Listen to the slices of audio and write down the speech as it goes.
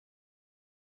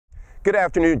Good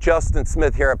afternoon, Justin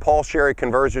Smith here at Paul Sherry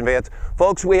Conversion Vans.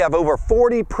 Folks, we have over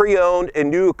 40 pre-owned and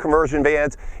new conversion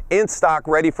vans in stock,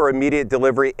 ready for immediate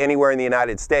delivery anywhere in the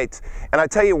United States. And I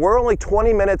tell you, we're only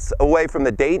 20 minutes away from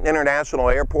the Dayton International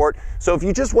Airport. So if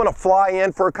you just want to fly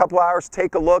in for a couple hours,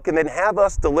 take a look, and then have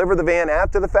us deliver the van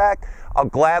after the fact, I'll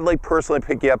gladly personally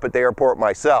pick you up at the airport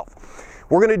myself.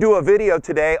 We're going to do a video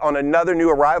today on another new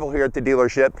arrival here at the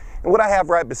dealership. And what I have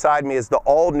right beside me is the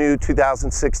all-new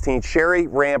 2016 Sherry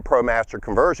Ram ProMaster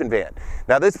conversion van.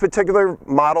 Now this particular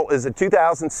model is a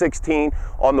 2016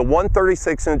 on the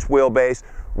 136-inch wheelbase,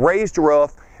 raised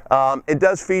roof. It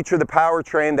does feature the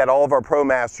powertrain that all of our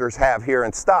ProMasters have here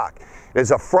in stock. It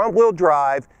is a front-wheel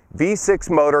drive V6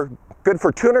 motor, good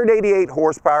for 288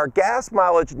 horsepower, gas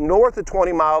mileage north of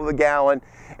 20 miles a gallon,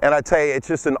 and I tell you, it's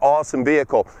just an awesome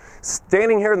vehicle.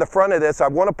 Standing here in the front of this, I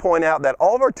want to point out that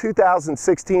all of our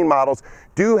 2016 models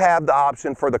do have the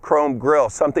option for the chrome grille,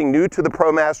 something new to the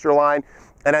ProMaster line,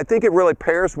 and I think it really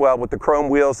pairs well with the chrome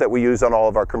wheels that we use on all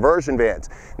of our conversion vans.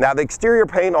 Now the exterior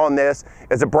paint on this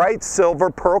is a bright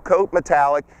silver pearl coat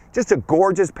metallic, just a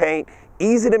gorgeous paint,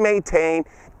 easy to maintain,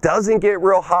 doesn't get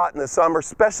real hot in the summer,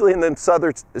 especially in the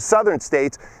southern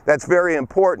states. That's very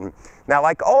important. Now,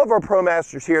 like all of our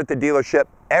ProMasters here at the dealership,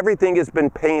 everything has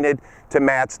been painted to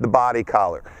match the body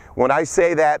color. When I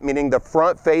say that, meaning the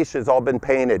front face has all been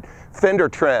painted, fender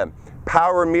trim,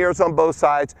 power mirrors on both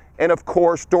sides, and of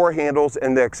course, door handles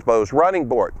and the exposed running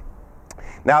board.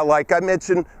 Now, like I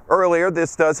mentioned earlier,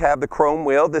 this does have the chrome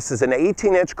wheel. This is an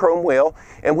 18-inch chrome wheel,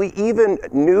 and we even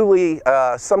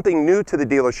something new to the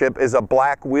dealership is a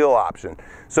black wheel option.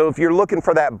 So if you're looking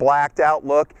for that blacked out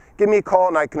look, give me a call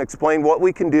and I can explain what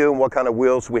we can do and what kind of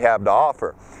wheels we have to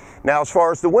offer. Now, as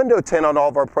far as the window tint on all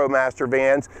of our ProMaster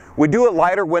vans, we do a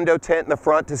lighter window tint in the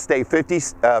front to stay 50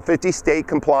 state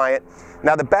compliant.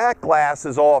 Now, the back glass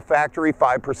is all factory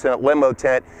 5% limo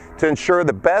tint to ensure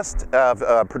the best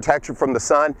protection from the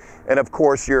sun and, of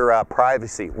course, your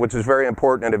privacy, which is very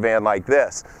important in a van like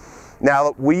this.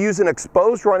 Now, we use an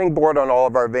exposed running board on all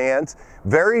of our vans,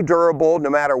 very durable no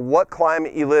matter what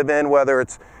climate you live in, whether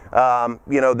it's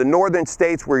the northern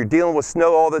states where you're dealing with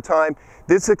snow all the time.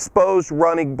 This exposed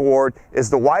running board is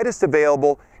the widest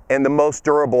available and the most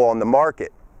durable on the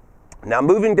market. Now,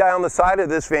 moving down the side of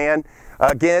this van,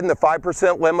 again, the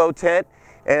 5% limo tint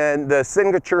and the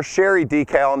signature Sherry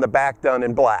decal on the back done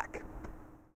in black.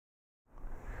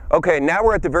 Okay, now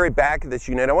we're at the very back of this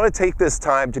unit. I want to take this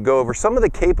time to go over some of the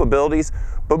capabilities,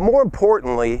 but more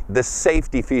importantly, the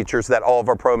safety features that all of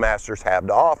our ProMasters have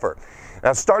to offer.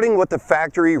 Now, starting with the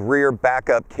factory rear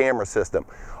backup camera system.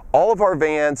 All of our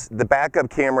vans, the backup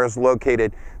camera is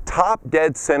located top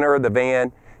dead center of the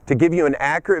van to give you an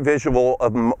accurate visual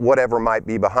of whatever might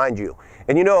be behind you.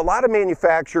 And you know, a lot of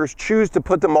manufacturers choose to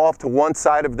put them off to one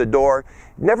side of the door.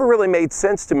 It never really made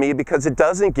sense to me because it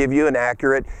doesn't give you an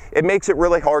accurate, it makes it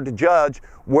really hard to judge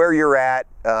where you're at,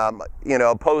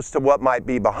 opposed to what might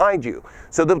be behind you.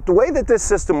 So the way that this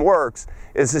system works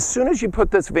is as soon as you put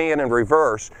this van in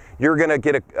reverse, you're gonna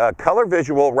get a color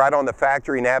visual right on the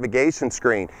factory navigation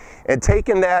screen. And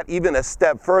taking that even a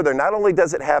step further, not only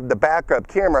does it have the backup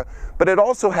camera, but it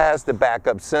also has the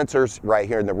backup sensors right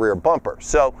here in the rear bumper.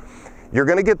 So you're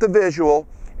gonna get the visual,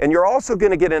 and you're also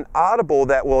gonna get an audible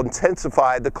that will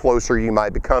intensify the closer you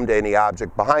might become to any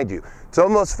object behind you. It's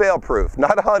almost fail-proof,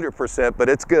 not 100%, but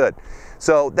it's good.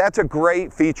 So that's a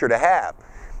great feature to have.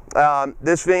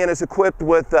 This van is equipped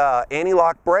with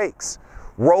anti-lock brakes,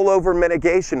 rollover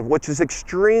mitigation, which is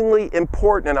extremely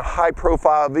important in a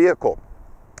high-profile vehicle.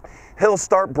 Hill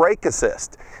start brake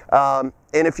assist. And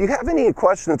if you have any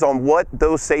questions on what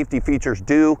those safety features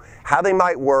do, how they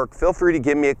might work, feel free to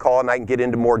give me a call and I can get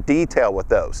into more detail with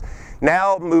those.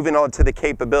 Now, moving on to the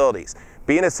capabilities.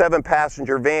 Being a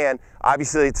 7-passenger van,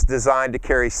 obviously it's designed to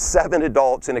carry 7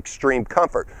 adults in extreme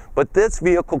comfort, but this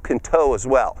vehicle can tow as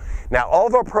well. Now, all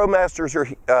of our ProMasters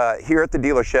are here at the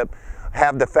dealership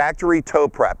have the factory tow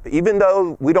prep. Even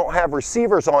though we don't have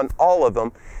receivers on all of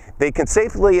them, they can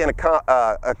safely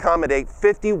accommodate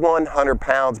 5,100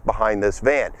 pounds behind this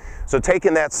van. So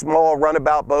taking that small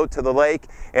runabout boat to the lake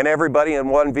and everybody in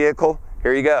one vehicle,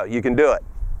 here you go, you can do it.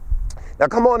 Now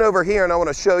come on over here and I want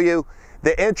to show you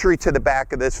the entry to the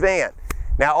back of this van.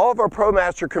 Now all of our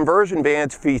ProMaster conversion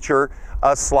vans feature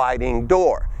a sliding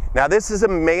door. Now this is a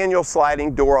manual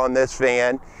sliding door on this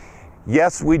van.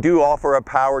 Yes, we do offer a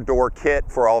power door kit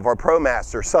for all of our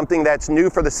ProMasters, something that's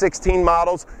new for the 16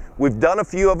 models. We've done a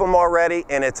few of them already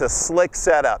and it's a slick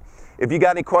setup. If you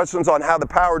got any questions on how the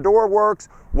power door works,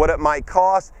 what it might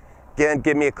cost, again,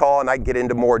 give me a call and I can get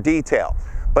into more detail.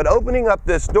 But opening up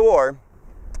this door,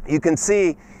 you can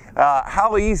see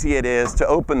how easy it is to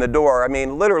open the door. I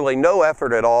mean, literally no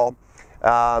effort at all.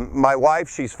 My wife,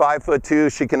 she's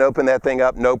 5'2", she can open that thing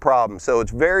up no problem. So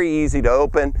it's very easy to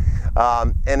open.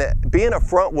 Being a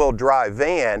front wheel drive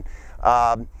van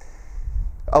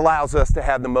allows us to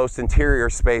have the most interior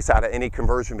space out of any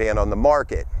conversion van on the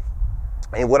market.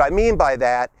 And what I mean by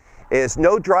that is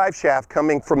no drive shaft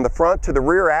coming from the front to the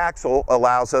rear axle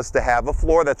allows us to have a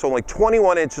floor that's only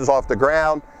 21 inches off the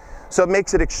ground. So it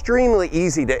makes it extremely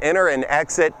easy to enter and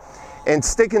exit. And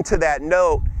sticking to that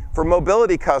note, for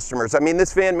mobility customers, I mean,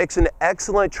 this van makes an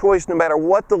excellent choice no matter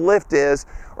what the lift is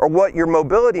or what your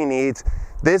mobility needs.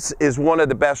 This is one of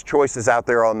the best choices out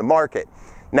there on the market.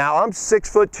 Now, I'm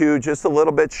 6'2", just a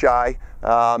little bit shy,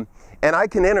 and I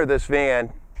can enter this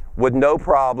van with no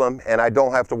problem, and I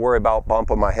don't have to worry about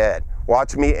bumping my head.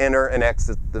 Watch me enter and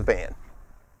exit the van.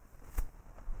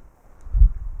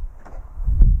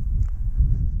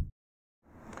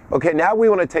 Okay, now we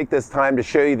want to take this time to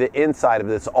show you the inside of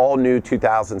this all-new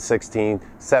 2016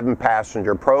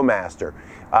 7-passenger ProMaster.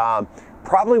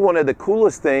 Probably one of the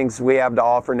coolest things we have to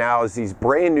offer now is these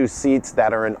brand new seats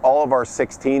that are in all of our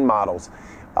 16 models.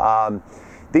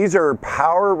 These are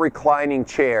power reclining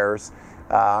chairs.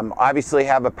 Obviously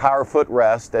have a power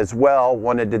footrest as well.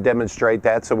 Wanted to demonstrate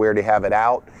that, so we already have it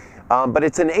out. But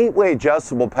it's an 8-way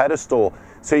adjustable pedestal,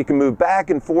 so you can move back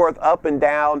and forth, up and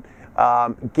down.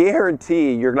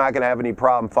 Guarantee you're not going to have any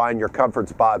problem finding your comfort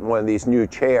spot in one of these new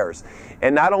chairs.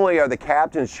 And not only are the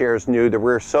captain's chairs new, the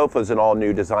rear sofa is an all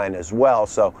new design as well.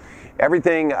 So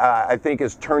everything I think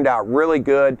has turned out really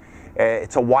good.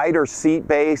 It's a wider seat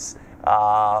base,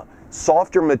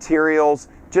 softer materials,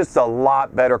 just a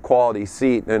lot better quality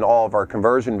seat than all of our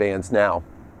conversion vans now.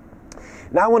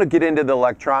 Now I want to get into the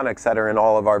electronics that are in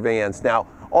all of our vans. Now,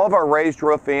 all of our raised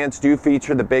roof vans do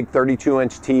feature the big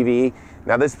 32-inch TV.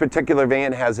 Now this particular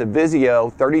van has a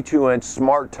Vizio 32-inch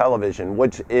smart television,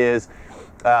 which is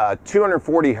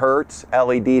 240 hertz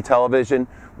LED television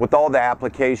with all the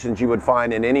applications you would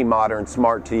find in any modern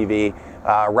smart TV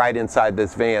right inside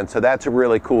this van. So that's a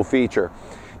really cool feature.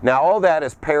 Now all that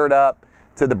is paired up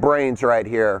to the brains right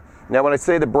here. Now when I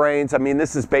say the brains, I mean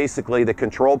this is basically the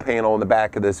control panel in the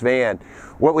back of this van.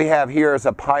 What we have here is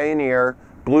a Pioneer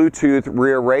Bluetooth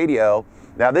rear radio.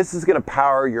 Now this is going to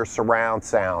power your surround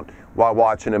sound while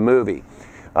watching a movie.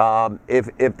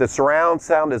 If the surround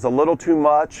sound is a little too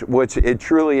much, which it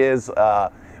truly is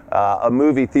a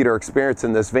movie theater experience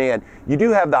in this van, you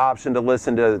do have the option to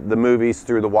listen to the movies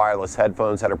through the wireless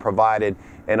headphones that are provided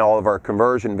in all of our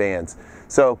conversion vans.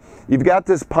 So you've got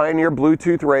this Pioneer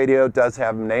Bluetooth radio. It does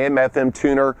have an AM/FM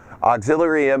tuner,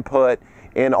 auxiliary input,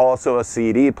 and also a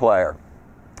CD player.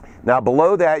 Now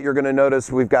below that, you're going to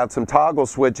notice we've got some toggle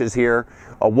switches here,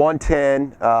 a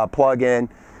 110 plug-in,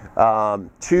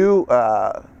 2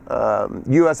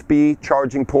 USB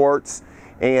charging ports,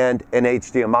 and an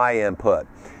HDMI input.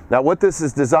 Now what this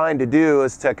is designed to do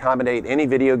is to accommodate any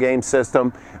video game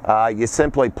system. You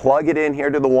simply plug it in here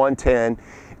to the 110,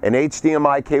 an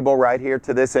HDMI cable right here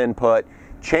to this input,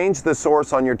 change the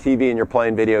source on your TV and you're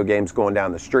playing video games going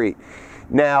down the street.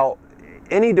 Now,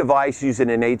 any device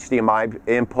using an HDMI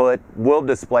input will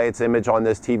display its image on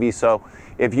this TV, so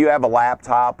if you have a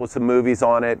laptop with some movies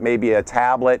on it, maybe a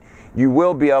tablet, you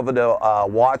will be able to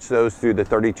watch those through the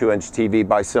 32-inch TV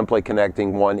by simply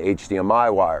connecting one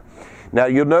HDMI wire. Now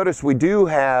you'll notice we do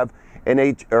have a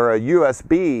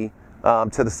USB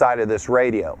to the side of this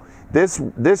radio. This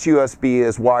USB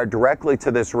is wired directly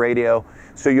to this radio,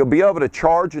 so you'll be able to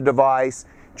charge a device,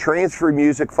 transfer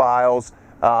music files,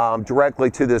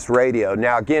 directly to this radio.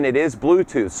 Now again, it is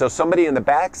Bluetooth, so somebody in the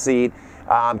back seat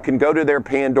can go to their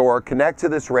Pandora, connect to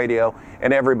this radio,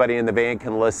 and everybody in the van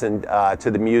can listen to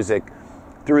the music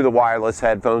through the wireless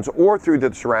headphones or through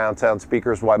the surround sound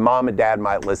speakers, while mom and dad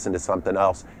might listen to something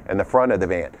else in the front of the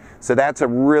van. So that's a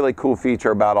really cool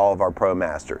feature about all of our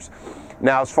ProMasters.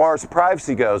 Now, as far as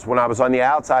privacy goes, when I was on the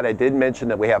outside, I did mention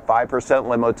that we have 5%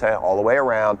 limo tent all the way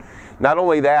around. Not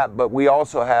only that, but we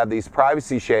also have these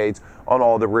privacy shades on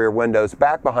all the rear windows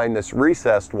back behind this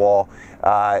recessed wall.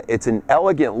 It's an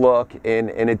elegant look, and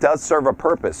it does serve a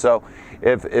purpose. So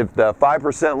if the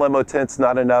 5% limo tent's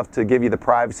not enough to give you the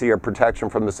privacy or protection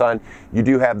from the sun, you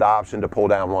do have the option to pull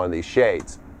down one of these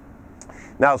shades.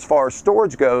 Now, as far as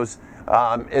storage goes,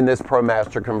 in this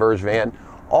ProMaster conversion van,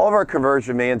 all of our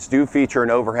conversion vans do feature an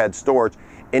overhead storage,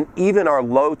 and even our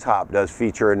low top does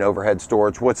feature an overhead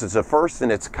storage, which is the first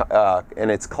in its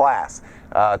class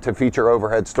to feature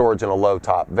overhead storage in a low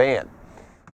top van.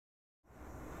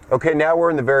 Okay, now we're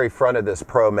in the very front of this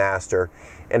ProMaster,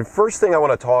 and first thing I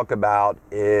want to talk about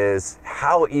is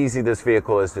how easy this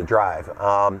vehicle is to drive.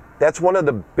 That's one of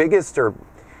the biggest or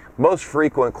most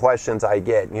frequent questions I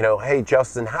get. You know, hey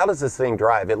Justin, how does this thing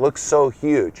drive? It looks so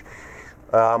huge.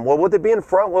 Well, with it being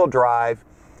front wheel drive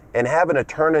and having a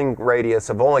turning radius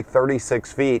of only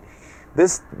 36 feet,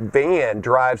 this van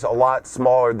drives a lot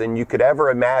smaller than you could ever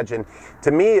imagine.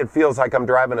 To me, it feels like I'm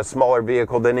driving a smaller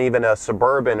vehicle than even a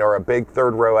Suburban or a big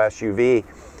third row SUV.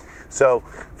 So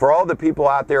for all the people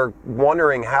out there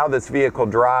wondering how this vehicle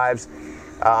drives,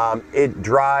 it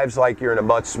drives like you're in a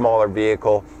much smaller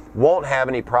vehicle. Won't have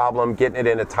any problem getting it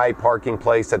in a tight parking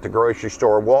place at the grocery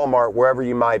store, Walmart, wherever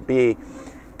you might be,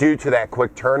 due to that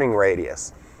quick turning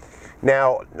radius.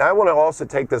 Now, I want to also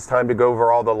take this time to go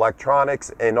over all the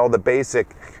electronics and all the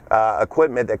basic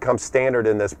equipment that comes standard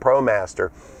in this ProMaster.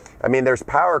 I mean, there's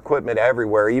power equipment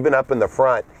everywhere, even up in the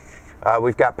front.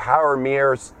 We've got power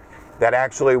mirrors that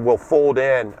actually will fold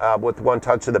in with one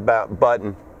touch of the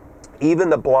button. Even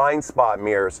the blind spot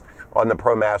mirrors on the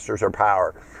ProMasters are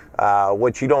power,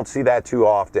 which you don't see that too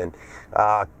often.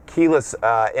 Keyless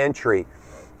entry,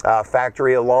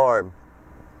 factory alarm,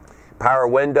 power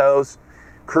windows,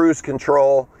 cruise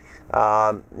control,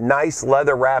 nice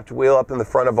leather wrapped wheel up in the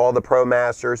front of all the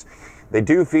ProMasters. They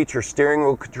do feature steering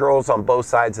wheel controls on both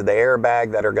sides of the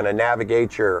airbag that are going to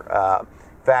navigate your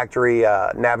factory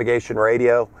navigation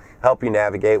radio, help you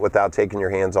navigate without taking your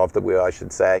hands off the wheel, I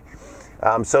should say.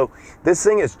 So this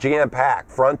thing is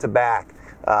jam-packed front to back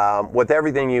with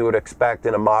everything you would expect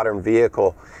in a modern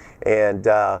vehicle. And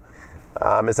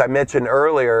as I mentioned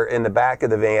earlier, in the back of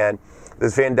the van,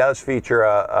 this van does feature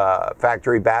a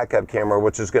factory backup camera,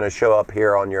 which is going to show up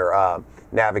here on your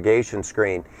navigation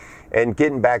screen. And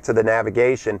getting back to the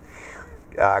navigation,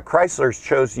 Chrysler's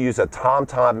chose to use a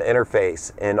TomTom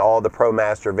interface in all the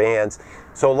ProMaster vans.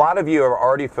 So a lot of you are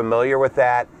already familiar with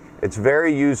that. It's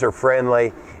very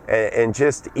user-friendly and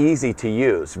just easy to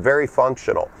use, very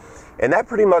functional. And that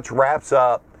pretty much wraps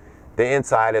up the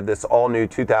inside of this all-new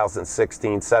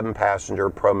 2016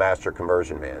 7-passenger ProMaster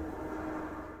conversion van.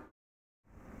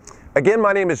 Again,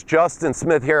 my name is Justin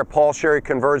Smith here at Paul Sherry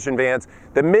Conversion Vans,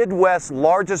 the Midwest's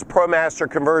largest ProMaster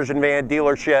conversion van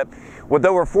dealership with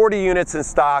over 40 units in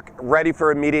stock, ready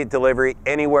for immediate delivery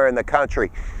anywhere in the country.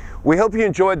 We hope you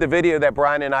enjoyed the video that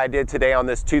Brian and I did today on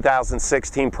this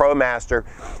 2016 ProMaster.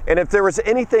 And if there was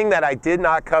anything that I did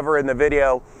not cover in the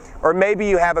video, or maybe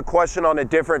you have a question on a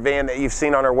different van that you've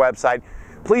seen on our website,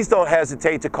 please don't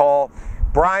hesitate to call.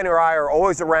 Brian or I are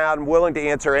always around, willing to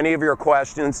answer any of your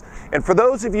questions. And for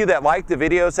those of you that like the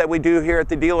videos that we do here at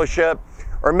the dealership,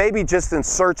 or maybe just in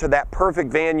search of that perfect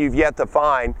van you've yet to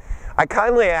find, I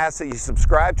kindly ask that you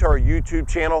subscribe to our YouTube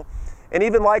channel and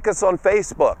even like us on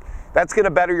Facebook. That's going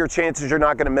to better your chances you're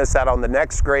not going to miss out on the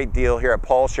next great deal here at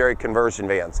Paul Sherry Conversion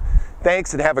Vans.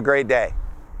 Thanks and have a great day.